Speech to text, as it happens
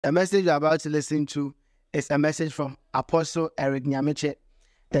The message you're about to listen to is a message from Apostle Eric Nyamekye,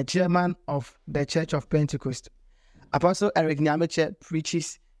 the chairman of the Church of Pentecost. Apostle Eric Nyamekye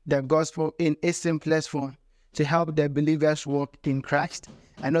preaches the gospel in its simplest form to help the believers walk in Christ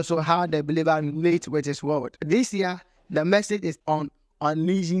and also how the believer relates with his word. This year, the message is on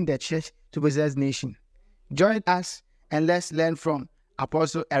unleashing the church to possess nation. Join us and let's learn from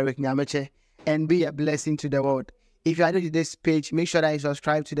Apostle Eric Nyamekye and be a blessing to the world. If you are new to this page, make sure that you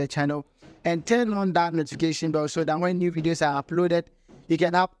subscribe to the channel and turn on that notification bell so that when new videos are uploaded, you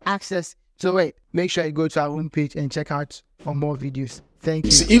can have access to it. Make sure you go to our homepage and check out for more videos. Thank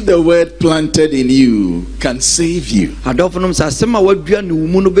you. See, if the word planted in you can save you, then the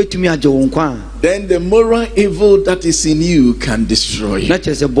moral evil that is in you can destroy you. So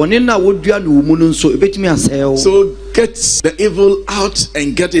get the evil out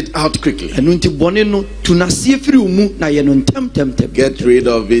and get it out quickly. Get rid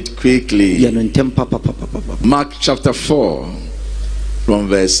of it quickly. Mark chapter 4. From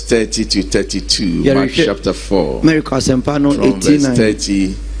verse 30 to 32. Mark chapter 4. From verse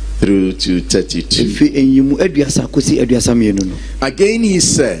 30 through to 32. Again he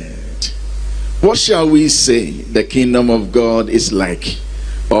said, what shall we say the kingdom of God is like?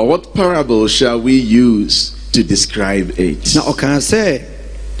 Or what parable shall we use to describe it? Now, can I say,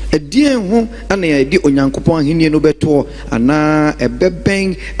 it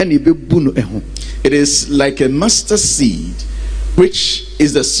is like a mustard seed, which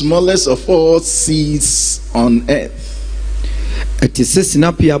is the smallest of all seeds on earth.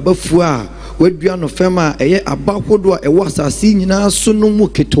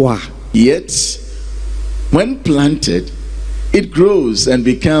 Yet, when planted, it grows and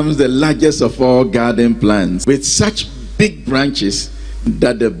becomes the largest of all garden plants, with such big branches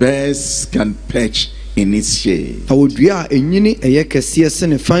that the birds can perch in its shade.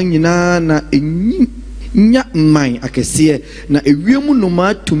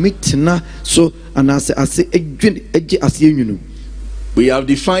 We have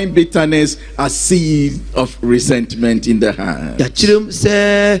defined bitterness as seed of resentment in the heart.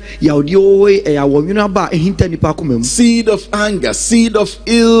 Seed of anger, seed of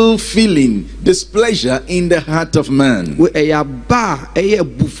ill feeling, displeasure in the heart of man.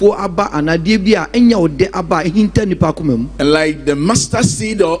 And like the mustard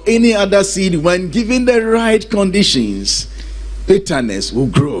seed or any other seed, when given the right conditions, bitterness will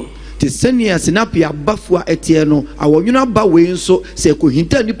grow. See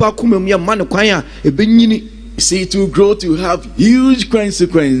it will grow to have huge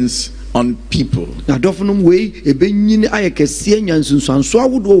consequence on people. The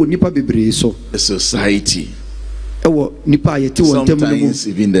society. Sometimes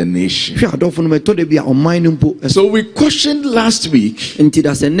even the nation. So we cautioned last week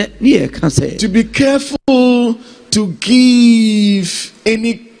to be careful to give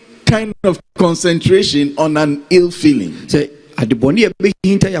any kind of concentration on an ill feeling.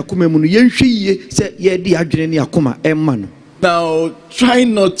 Now try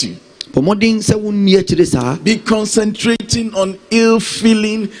not to be concentrating on ill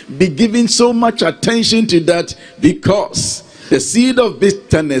feeling, be giving so much attention to that, because the seed of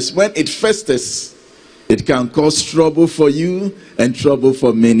bitterness, when it festers, it can cause trouble for you and trouble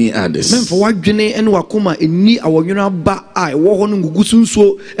for many others. And like the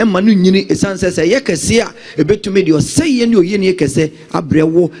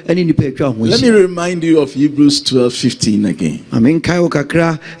let me remind you of Hebrews 12:15 again.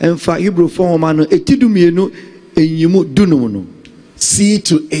 See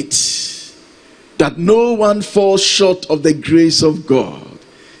to it that no one falls short of the grace of God.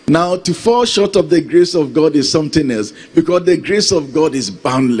 Now, to fall short of the grace of God is something else, because the grace of God is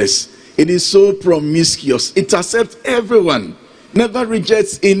boundless. It is so promiscuous. It accepts everyone, never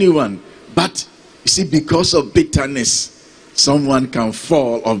rejects anyone. But you see, because of bitterness, someone can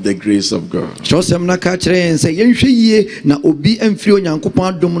fall of the grace of God.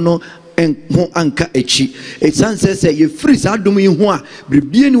 It says you freeze adumi ho a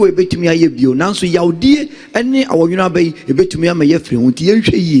bibie ni we betumi aye bio nanso yaudie ene awonwuna bai ebetumi ama ye free ho nti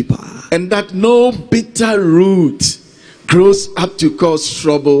yenhwe yi pa. And that no bitter root grows up to cause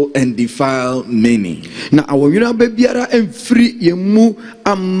trouble and defile many. Na awonwuna ba biara emfiri yemu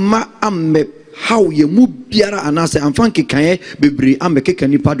amma amme how yemu biara anase amfanke kan bebre amekeka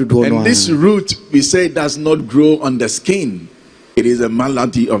nipa dodo no. And this root, we say, does not grow on the skin. It is a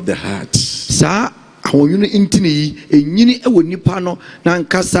malady of the heart. Sa awonwunu intini enyini ewo nipa no na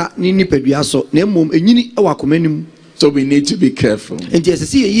nkasa ni nipadua so na emom enyini ewo akomanim. So we need to be careful. And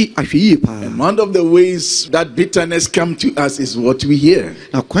One of the ways that bitterness comes to us is what we hear.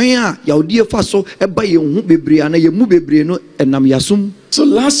 So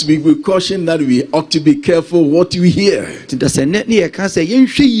last week we cautioned that we ought to be careful what we hear. The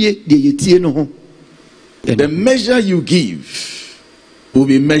measure you give will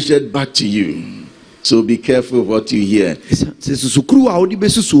be measured back to you. So be careful what you hear. Mark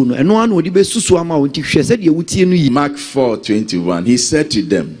 4:21. He said to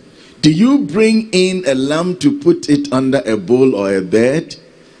them, do you bring in a lamb to put it under a bowl or a bed?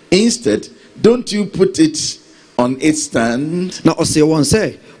 Instead, don't you put it on its stand? Now, say one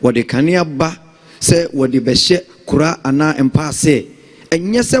say, what the kania say, what the beshe kura ana empase,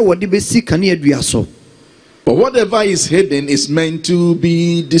 and yes, what the besi kania duaso. But whatever is hidden is meant to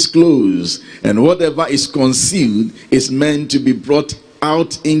be disclosed, and whatever is concealed is meant to be brought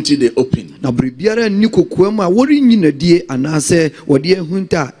out into the open. Now, Bribiara Nikukwema, what in a dear and I say, what dear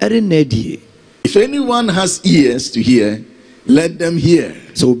hunter, Erenedi. If anyone has ears to hear, let them hear.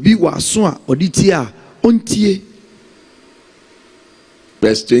 So be waswa, oditia, untie.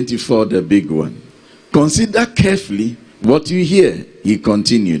 Verse 24, the big one. Consider carefully what you hear, he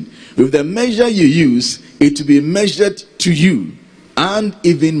continued. With the measure you use, it will be measured to you, and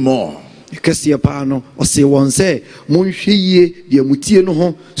even more. Kasi apano, ose wonse, monsheye, dia mutie no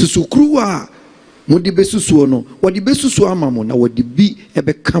ho, susukruwa, modibe susuono, wadibe susuamamo, na wadibi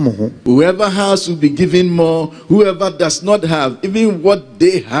ebe kamo ho. Whoever has will be given more, whoever does not have, even what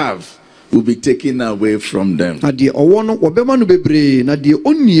they have, will be taken away from them. Na die owono, wabemanu bebre, na die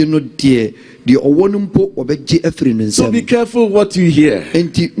onye no die, die owono mpo, wabeje efri nsem. So be careful what you hear.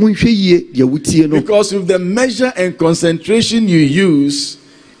 Enti, monsheye, dia mutie no. Because with the measure and concentration you use,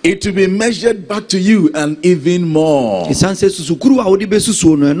 it will be measured back to you and even more. So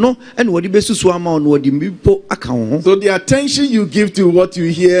the attention you give to what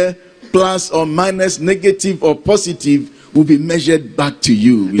you hear, plus or minus, negative or positive, will be measured back to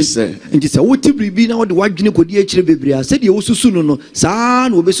you, we say. The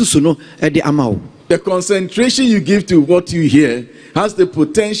concentration you give to what you hear has the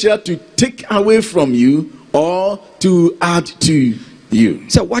potential to take away from you or to add to you.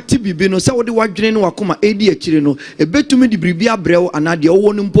 So what be no so what the wadwene no akoma edi akire no ebetumi di bribi abrɛw ana de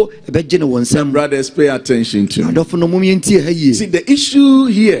ɔwɔ no mpo ebɛgye ne wonsam. Brothers, pay attention to me. Adofo no mum yentie ha yie. See, the issue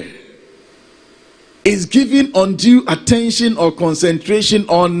here is giving undue attention or concentration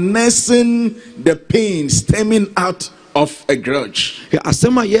on nursing the pain stemming out of a grudge.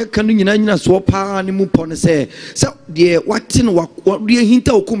 Asema ye kanu nyina so pa ne mu pɔ ne sɛ de wate no de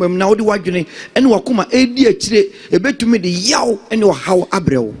hinta okumam na wode wadwene ene wakoma edi akire ebetumi de yaw ene ɔhaw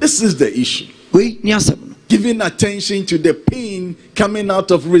abrɛw. This is the issue. We ni asɛm no. Giving attention to the pain coming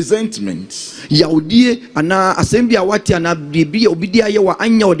out of resentment. Yawdie ana asɛm bi a wate ana bibi obidi aye wa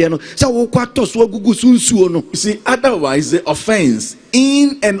anya ode no sɛ wo kwato so agugu sunsuo no. You see, otherwise the offense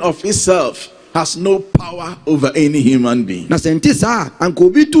in and of itself has no power over any human being. Na senti sa anko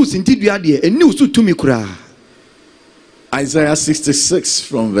obi tu sinti dua de eni usu tumi kura. Isaiah 66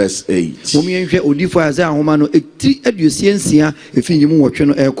 from verse 8.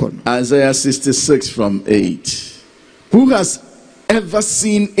 Isaiah 66 from 8. Who has ever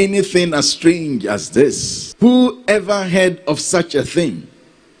seen anything as strange as this? Who ever heard of such a thing?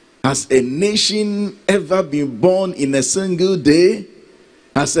 Has a nation ever been born in a single day?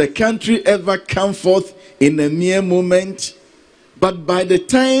 Has a country ever come forth in a mere moment? But by the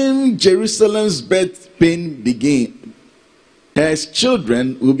time Jerusalem's birth pain began, her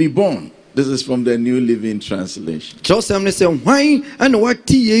children will be born. This is from the New Living Translation. Joseph ne say why and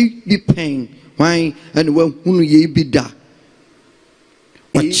what ye be pain? Why and when hunu ye be da?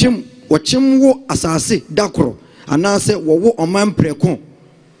 Wachim wo asase dakro anase wo oman preko.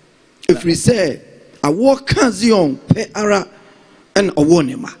 If we say a walk kanzion pe ara and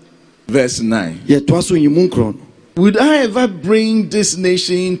awonema. Verse 9. Ye twaso yimunkron. Would I ever bring this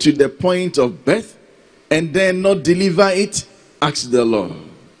nation to the point of birth and then not deliver it? Asked the Lord.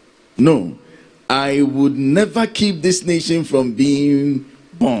 No, I would never keep this nation from being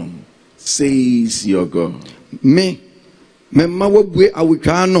born, says your God. Me mawabwe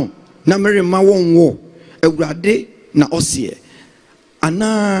awutano na mere mawonwo ewurade na osie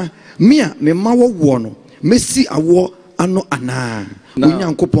ana mia me mawo no mesi awo ano ana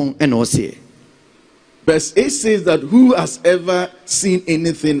onyankopon ena osie. Verse 8 says that who has ever seen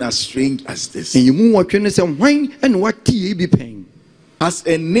anything as strange as this? Has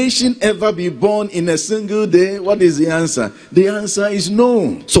a nation ever been born in a single day? What is the answer? The answer is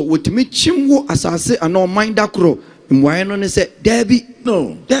no. So what me chimwo asase ano mind dakro mwaeno ne se Debbie.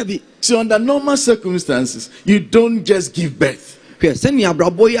 No. Debbie. So under normal circumstances, you don't just give birth.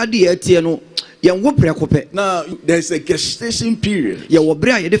 Now, there's a gestation period.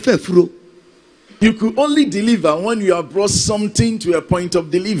 You could only deliver when you have brought something to a point of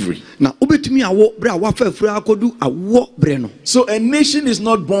delivery. So a nation is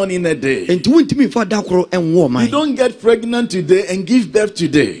not born in a day. You don't get pregnant today and give birth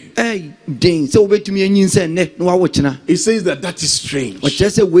today. It says that is strange.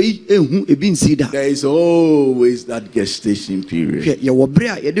 There is always that gestation period.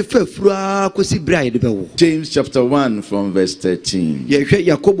 James chapter 1 from verse 13.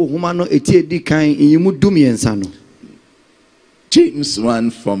 James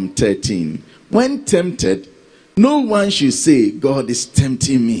 1 from 13. When tempted, no one should say, God is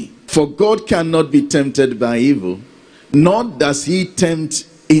tempting me. For God cannot be tempted by evil, nor does he tempt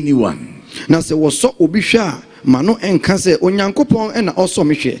anyone. Now say was so obisha mano enka se onyankopon e na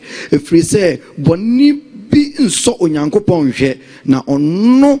osomhwe efiri se boni bi nso onyankopon hwe na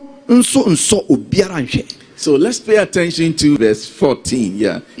ono nso obiara nhwe. So let's pay attention to verse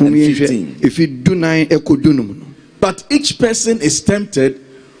 14 and 15. If you do nine ekodunum. But each person is tempted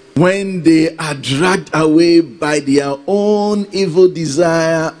when they are dragged away by their own evil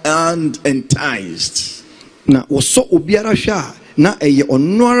desire and enticed. Na woso obiara hwa na eye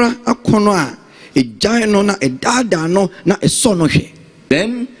onora akono a ejan no na edada no na eso no hwe.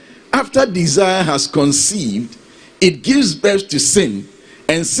 Then after desire has conceived, it gives birth to sin,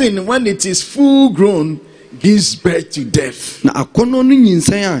 and sin, when it is full grown, gives birth to death. Na akono no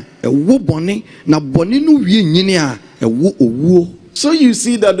nyinsan a ewo bone na bone no wie nyini a ewo owuo. So you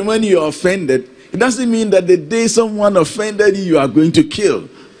see that when you are offended, it doesn't mean that the day someone offended you, you are going to kill.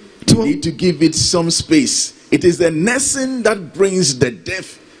 You need to give it some space. It is the nursing that brings the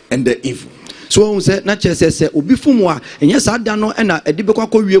death and the evil. So say na chese obi fumu a enye sa da no na edibekwa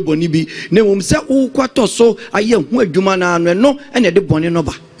ko wie boni bi na wom se wo kwato so aye hu adwuma na no na de boni no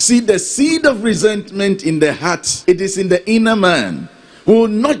ba. See, the seed of resentment in the heart, it is in the inner man, will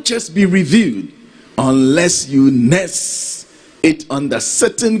not just be revealed unless you nurse it under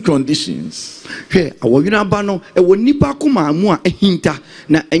certain conditions. Awodwina ba no ewo nipa kuma mu a ehinta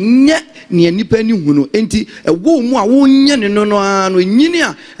na enye ne nipa ni hunu enti ewo mu a wonye ne no nyini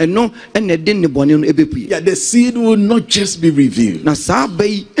a eno ene de ne bone no ebepue. Yeah, the seed will not just be revealed na sa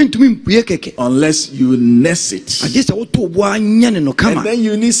bai entumi mpue keke unless you nurse it. Agese wo to bo anya ne no kama. And then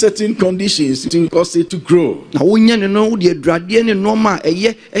you need certain conditions to cause it to grow. Na wonye ne no de adurade ne no ma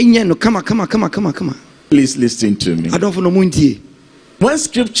eye enye no kama. Please listen to me. Adonfo no muntie. When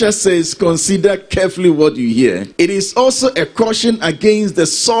scripture says consider carefully what you hear, it is also a caution against the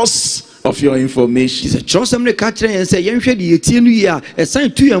source of your information. So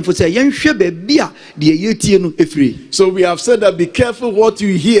we have said that be careful what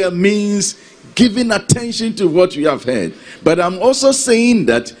you hear means giving attention to what you have heard. But I'm also saying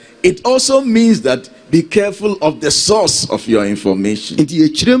that it also means that be careful of the source of your information. Because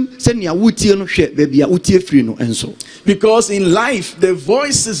in life, the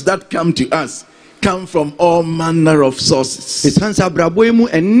voices that come to us come from all manner of sources. We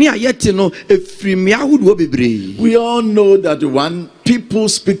all know that when people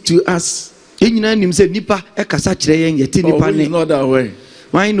speak to us, oh, he's not that way.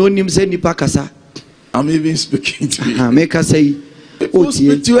 I'm even speaking to you. People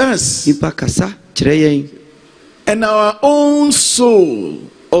speak to us. And our own soul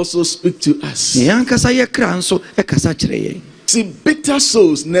also speak to us. See, bitter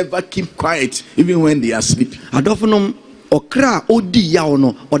souls never keep quiet even when they are sleeping.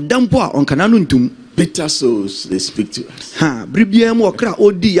 Bitter souls, they speak to us.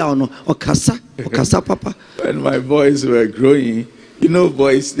 When my boys were growing, you know,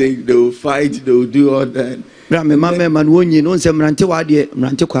 boys, they will fight, they will do all that. Someone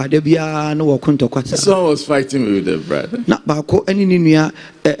was fighting with the brother.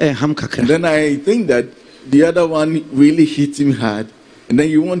 And then I think that the other one really hit him hard. And then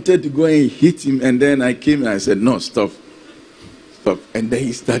you wanted to go and hit him. And then I came and I said, no, stop. Stop. And then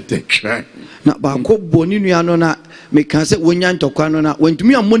he started crying.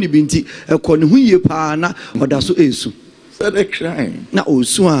 Started crying.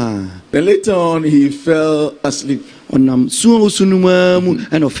 Then later on, he fell asleep. But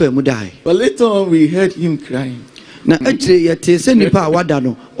later on, we heard him crying. We went to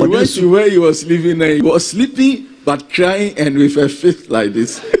where he was living, and he was sleeping but crying and with a face like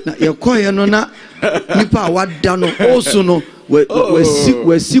this. I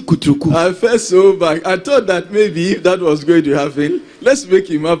felt so bad. I thought that maybe if that was going to happen, let's wake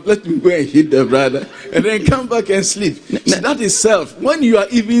him up, let him go and hit the brother, and then come back and sleep. So that is self. When you are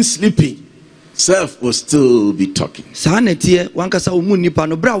even sleeping, self will still be talking.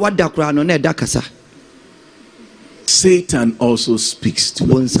 Satan also speaks to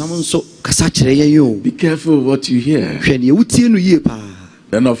us. Be careful what you hear.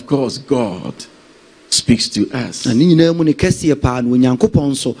 Then of course God speaks to us. Let me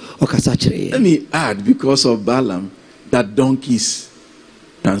add, because of Balaam, that donkeys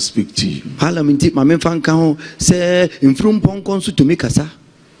can speak to you.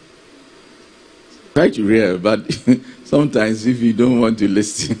 Quite rare, but sometimes if you don't want to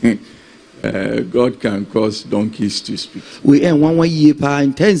listen, God can cause donkeys to speak. But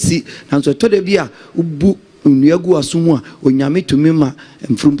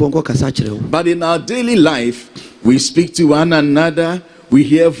in our daily life, we speak to one another, we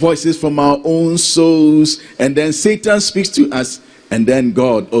hear voices from our own souls, and then Satan speaks to us, and then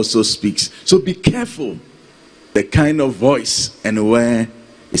God also speaks. So be careful the kind of voice and where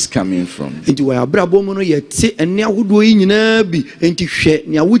it's coming from. See, the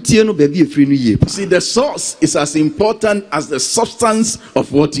source is as important as the substance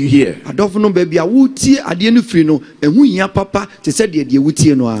of what you hear.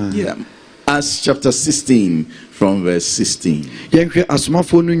 Yeah. Acts chapter 16 from verse 16.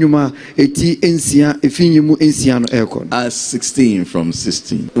 Acts 16 from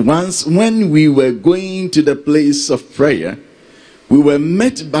 16. Once when we were going to the place of prayer, we were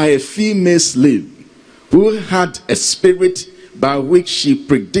met by a female slave who had a spirit by which she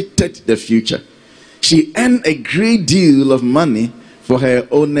predicted the future. She earned a great deal of money for her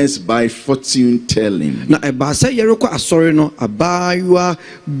owners by fortune telling. Na ebasa yereko asori no abayua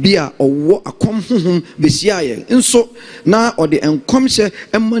bia owo akom honhom besiaye nso na ode enkomhye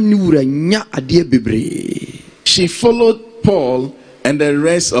emani wura nya ade bebre. She followed Paul and the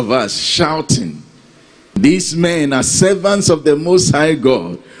rest of us, shouting, "These men are servants of the Most High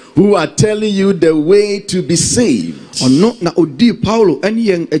God, who are telling you the way to be saved." Ono na odi Paulo eni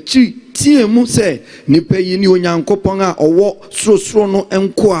yen echi tie mu se nipa yi ni onyankopon a owo sorosoro no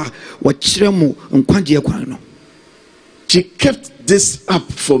enko a wo kire mu nkwaje kwan no. She kept this up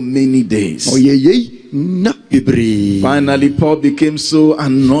for many days. Finally, Paul became so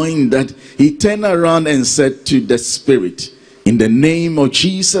annoyed that he turned around and said to the spirit, "In the name of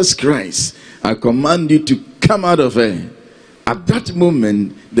Jesus Christ, I command you to come out of her." At that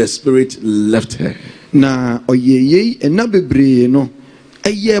moment, the spirit left her. Na oyeye ena bebre no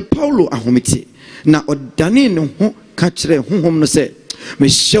eye Paulo ahomete na odane ne ho ka kire honhom no se me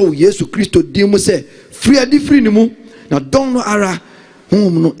hyew Yesu Kristo din mu se free adi free ni mu na don no ara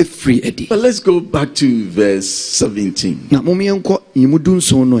honhom no e free adi. But let's go back to verse 17. Na momienko yimudun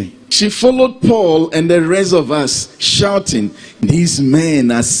so no. She followed Paul and the rest of us, shouting, "These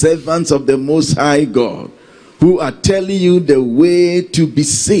men are servants of the Most High God, who are telling you the way to be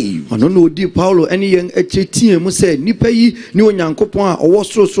saved." But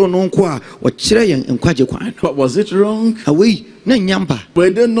was it wrong? Were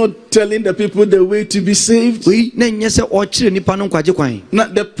they not telling the people the way to be saved? Now,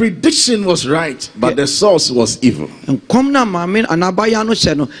 the prediction was right, but the source was evil. See,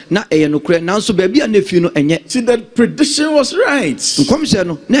 the prediction was right,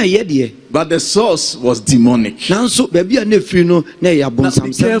 but the source was demonic. Now, be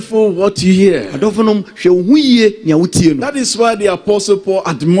careful what you hear. That is why the Apostle Paul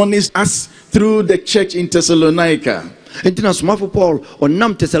admonished us through the church in Thessalonica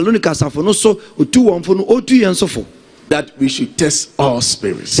that we should test all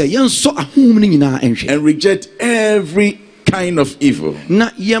spirits and reject every kind of evil.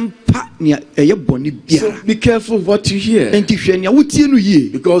 So be careful what you hear,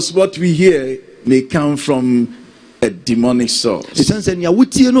 because what we hear may come from a demonic source. You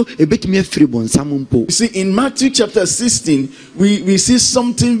see, in Matthew chapter 16, we see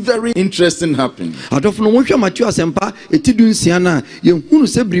something very interesting happen.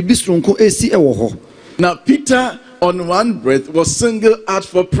 Now, Peter, on one breath, was singled out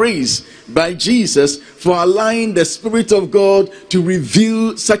for praise by Jesus for allowing the Spirit of God to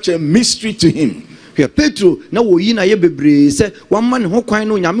reveal such a mystery to him.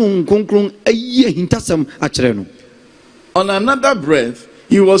 On another breath,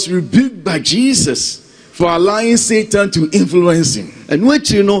 he was rebuked by Jesus for allowing Satan to influence him.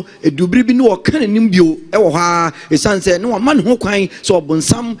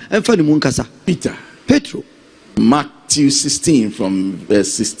 Peter. Matthew 16 from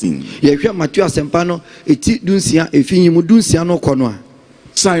verse 16.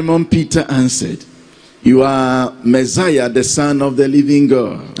 Simon Peter answered, You are Messiah, the Son of the living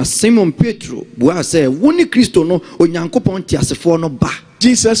God. Simon Petro bua say woni Kristo no onyankopon tiasefo no ba.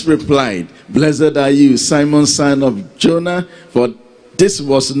 Jesus replied, "Blessed are you, Simon, son of Jonah, for this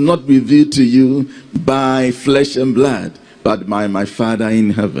was not revealed to you by flesh and blood, but by my Father in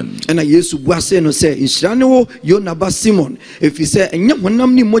heaven." And Yesu bua say no say inhyira wo Yona ba Simon if he say enya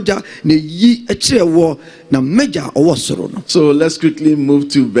honam ni moja na yi a kire wo na meja owo soro no. So let's quickly move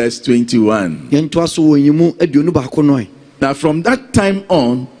to verse 21. Yento aso wo yimu aduonu ba ko no. Now from that time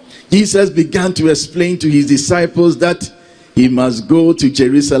on, Jesus began to explain to his disciples that he must go to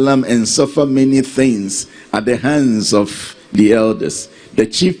Jerusalem and suffer many things at the hands of the elders, the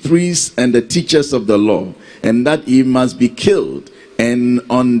chief priests, and the teachers of the law, and that he must be killed, and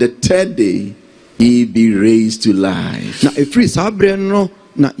on the third day he be raised to life. Na efri sabre no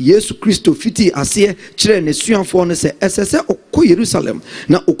na Yesu Kristo fiti ase kire ne suafo no se esese okọ Jerusalem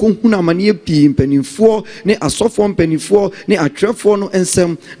na okohunu amane pii mpanimfo ne asofo mpanimfo ne atwefo no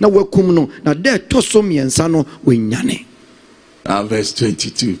ensem na wakum no na de toso miensa no wenyane. Verse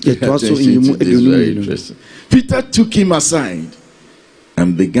 22. Very interesting. Peter took him aside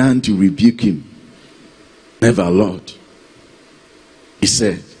and began to rebuke him. "Never, Lord," he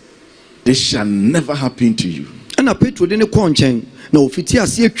said, "this shall never happen to you." Na Petro de ne konchen na ofiti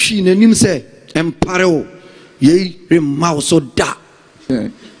ase atwi nanim se empare o ye remma so da.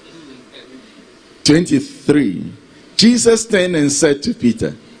 23. Jesus turned and said to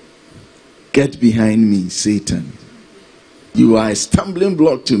Peter, "Get behind me, Satan. You are a stumbling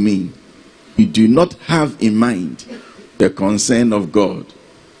block to me. You do not have in mind the concern of God,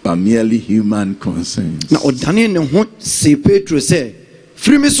 but merely human concerns." Na odane ne ho se Petro se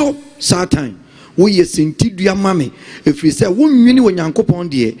free me so Satan wo ye sentidua mame efri se wo nwini onyankopon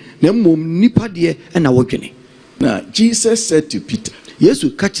de na mom nipa de na wodwene. Now Jesus said to Peter,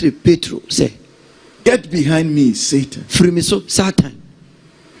 Yesu ka kire Petro se "Get behind me, Satan." free me so Satan.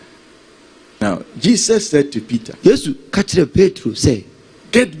 Now Jesus said to Peter, Yesu ka kire Petro se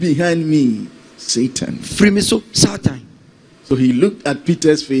 "Get behind me, Satan." free me so Satan. So he looked at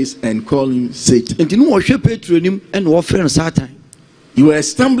Peter's face and called him Satan. Enti no wo hwe Petro nim and wo frɛ no Satan. You are a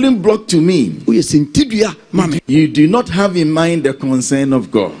stumbling block to me. Wo ye sentidua mame. You do not have in mind the concern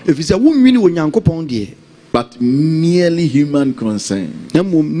of God, Efri se wo nwini onyankopon de but merely human concern. na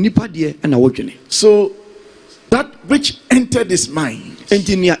mom nipa de na wodwene. So that which entered his mind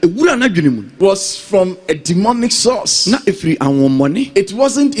Enti nia ewura na dwene mu was from a demonic source. na efri anwomone. It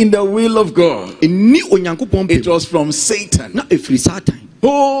wasn't in the will of God. Eni onyankopon It pe was from Satan. na efri Satan.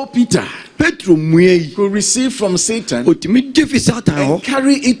 Oh, Peter Petro muei could receive from Satan otimi defi Satan ho and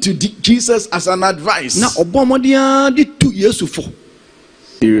carry it to Jesus as an advice. na obomodia de tu Yesu fo.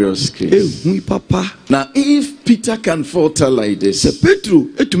 Serious case. Hui papa. Now, if Peter can falter like Se this, Petro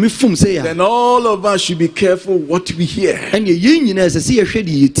etumi fom se ya. then all of us should be careful what we hear. Ene ye nyina se se ye hwe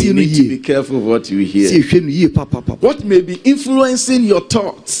de You yeti no need to be ye. careful what you Se hear. hwe no ye papa. What may be influencing your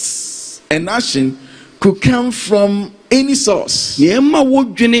thoughts and action could come from any source. Ye ma wo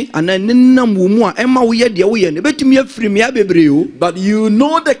dwene ana nenam wo mu a ema wo ye de wo ye ne betumi afiri me abebre o. But you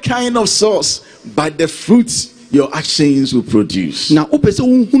know the kind of source by the fruits your actions will produce. Na opese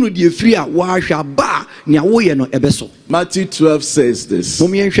wo hunu de afiri a wa hwa ba ne wo ye no ebeso. Matthew 12 says this. Mo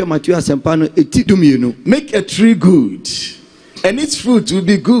me hwe Matthew asempa no eti dumienu. Make a tree good, and its fruit will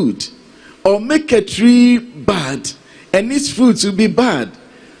be good. Or make a tree bad, and its fruits will be bad.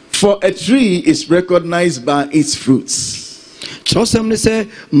 For a tree is recognized by its fruits. Chosem ne se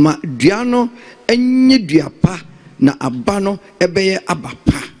ma dua no enye dua pa na aba no ebeye aba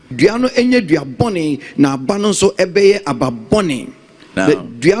pa. Dua no enye dua bone na aba no so ebeye aba bone.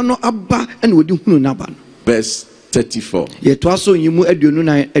 Dua no aba ene wodi hunu na aba no. Verse 34. Ye to aso yimu aduonu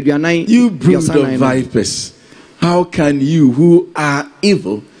na aduanan. You brood of vipers, how can you who are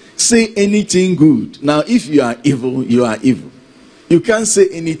evil say anything good? Now if you are evil, you are evil. You can't say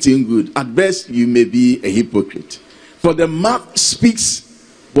anything good. At best, you may be a hypocrite. For the mouth speaks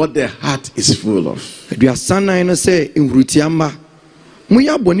what the heart is full of. Aduasan no say nhurutiamba.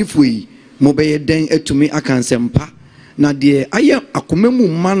 Muya bonifo yi mo beye den etumi akansempa. Na de aye akomemu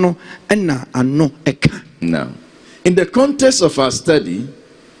ma no na ano eka. Now, in the context of our study,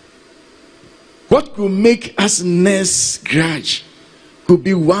 what could make us nurse grudge could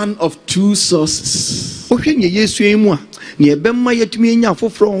be one of two sources. Ohwe Yesu emu a ne ebemma yatumi enya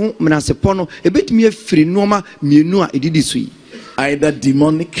afoforo ho menasepɔ no ebetumi afiri noma mienu a edidi so yi. Either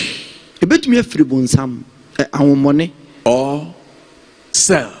demonic, ebetumi afiri bonsam awomone or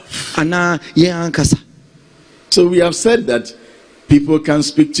self. ana ye ankasa. So we have said that people can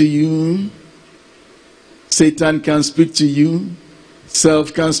speak to you, Satan can speak to you,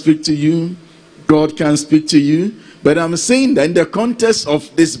 self can speak to you, God can speak to you. But I'm saying that in the context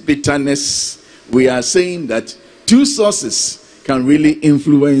of this bitterness, we are saying that two sources can really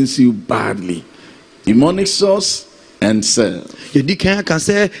influence you badly: demonic source and self. Yedi kan ka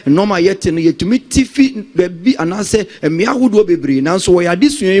say normal yete no yetumi tifi be anase eme ahodo bebre nanso wo yade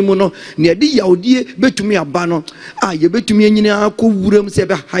suan mu no na yede yawdie betumi aba no a ye betumi anyina akowuram se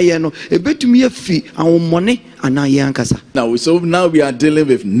be haye no e betumi afi awomone ana ye ankasa. Now we are dealing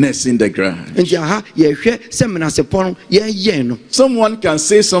with nursing the ground. Nti aha ye hwe se menasepon ye ye no. Someone can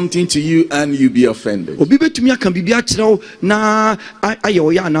say something to you and you be offended. Obi betumi aka bibia kyerɛw na aye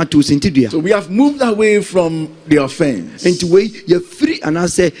wo ya na to sentidua. So we have moved away from the offense. Nti we ye free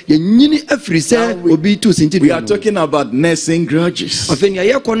anase ye nyini afiri se obi to sentidua. We are talking about nursing grudges. Ofenia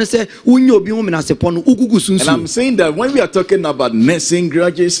ye kɔ no se unye obi ho menasepon no ugugu sunsu. And I'm saying that when we are talking about nursing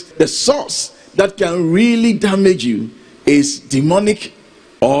grudges, the source that can really damage you is demonic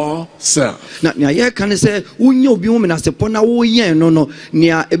or self. Na ye kan say unye obi ho menasepon na wo yen no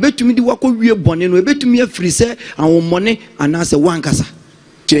nia ebetumi di wakɔ wie bɔne no ebetumi afiri se awomone anase wankasa.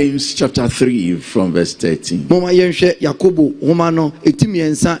 James chapter 3 from verse 13. Mama yenhwe Yakobo homa no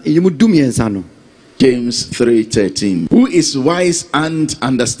etimiensa eyimu dumiensa no. James 3:13. Who is wise and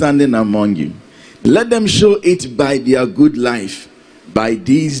understanding among you? Let them show it by their good life, by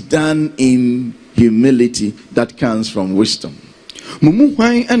deeds done in humility that comes from wisdom. Mumu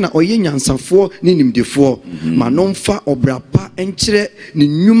hwan na oye nyansafo ni nimdefo manomfa obrapa enkyere ni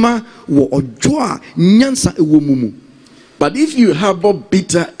nnwuma wo odwo a nyansa ewo mumu. But if you harbor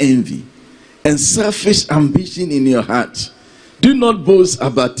bitter envy and selfish ambition in your heart, do not boast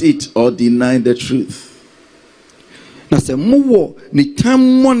about it or deny the truth. Na se muwo ni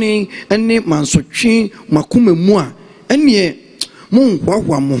tammone ene mansotwe makoma mu a ene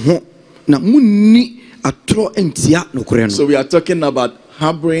monhwahwa mo ho na munni atro entia nokore no. So we are talking about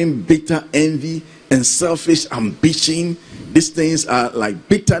harboring bitter envy and selfish ambition. These things are like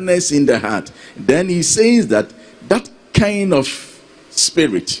bitterness in the heart. Then he says that kind of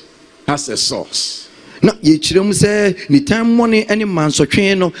spirit has a source. Na ye kirem se ni tammone ene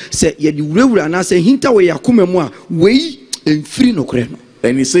mansotwe no se ye di wurawura na se hinta we yakoma mu a wei emfiri nokore no.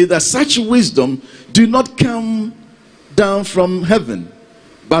 Then he says that such wisdom do not come down from heaven,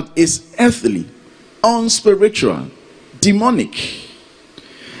 but is earthly, unspiritual, demonic.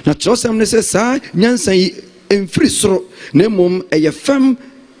 Na trosam ne se sa nyansa yi emfiri soro na mom eye fam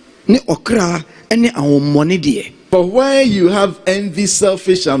ne okra ene awomone de. For where you have envy,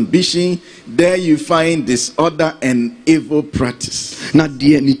 selfish ambition, there you find disorder and evil practice. Na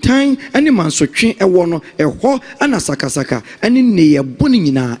de ni tan ene mansotwe ewo no eho ana sakasaka ene ne ye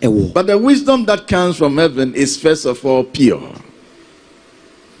boni nyina ewo. But the wisdom that comes from heaven is first of all pure,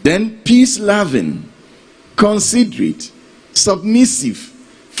 then peace-loving, considerate, submissive,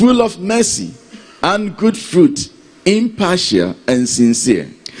 full of mercy and good fruit, impartial and sincere.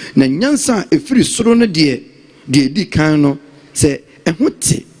 Na nyansa efiri soro no de di kan no se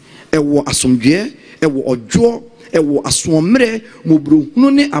ehote ewo asomdwe ewo odwo ewo asomre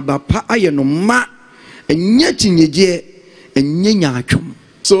mobrohunu ne abapa aye no ma enya tinyeje enya nyaatwom.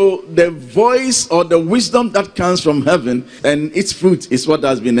 So the voice or the wisdom that comes from heaven and its fruit is what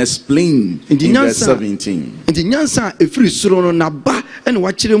has been explained in verse 17. Nti nyansa efiri soro no na ba ene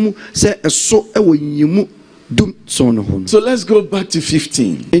wa kire mu se eso ewo nyimu dum so no ho. So let's go back to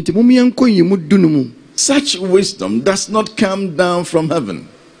 15. Nti mum yenko nyimu dunu mu. Such wisdom does not come down from heaven,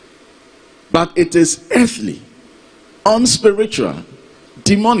 but it is earthly, unspiritual,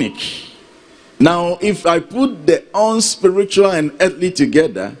 demonic. Now, if I put the unspiritual and earthly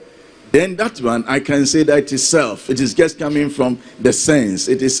together, then that one I can say that it is self. It is just coming from the sense.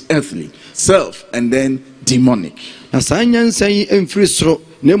 It is earthly, self, and then demonic. Na sanyansa yi emfiri soro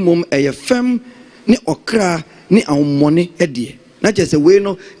na mum eye fam ne okra ne awomone edie. Na just we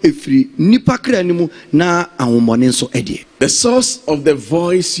no efiri nipa kra ni mu na awomone nso edie. The source of the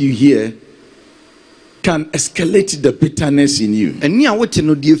voice you hear can escalate the bitterness in you. Eni a wote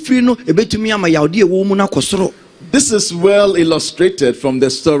no de efiri no ebetumi ama yawde ewo mu na kosoro. This is well illustrated from the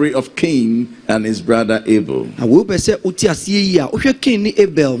story of Cain and his brother Abel. Na we be se uti asie yi a ohwe Cain ni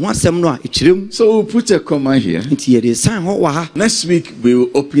Abel ho asem no a ekirem. So we'll put a comma here. Nti ye de san ho wa ha. Next week we will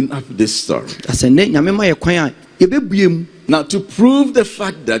open up this story. Asene nyame ma ye kwan a ye bebuem. Now, to prove the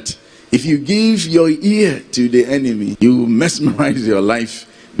fact that if you give your ear to the enemy, you will mesmerize your life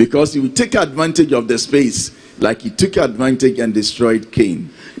because you will take advantage of the space like he took advantage and destroyed Cain.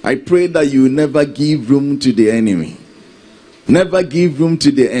 I pray that you will never give room to the enemy. Never give room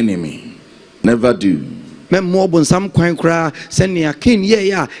to the enemy. Never do. Memmo obonsam kwan kra senia Cain ye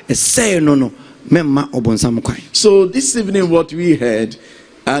ya esay no memma obonsam kwan. So this evening what we heard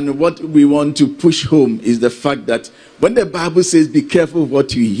And what we want to push home is the fact that when the Bible says be careful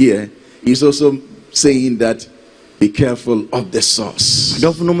what you hear, it's also saying that be careful of the source.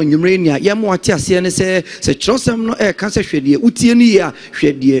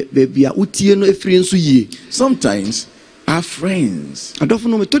 Sometimes our friends,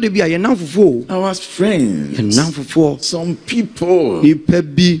 our friends, some people,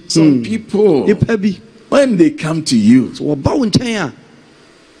 when they come to you,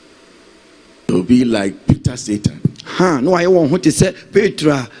 they'll be like Peter Satan.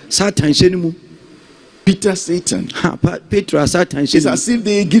 Peter Satan. It's as if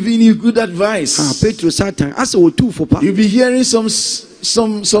they're giving you good advice. You'll be hearing some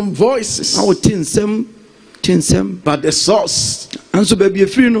voices. But the source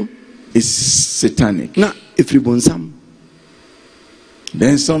is satanic.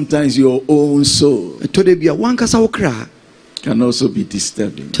 Then sometimes your own soul can also be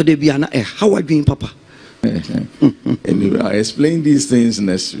disturbing. Anyway, I'll explain these things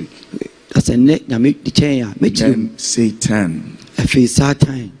next week. Then Satan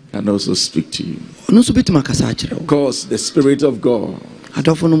can also speak to you. Because the Spirit of God,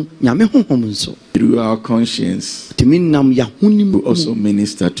 through our conscience, will also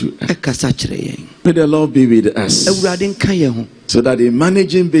minister to us. May the Lord be with us, so that in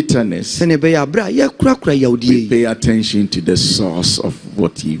managing bitterness, we pay attention to the source of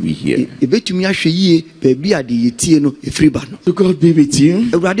what we hear. So God be with you.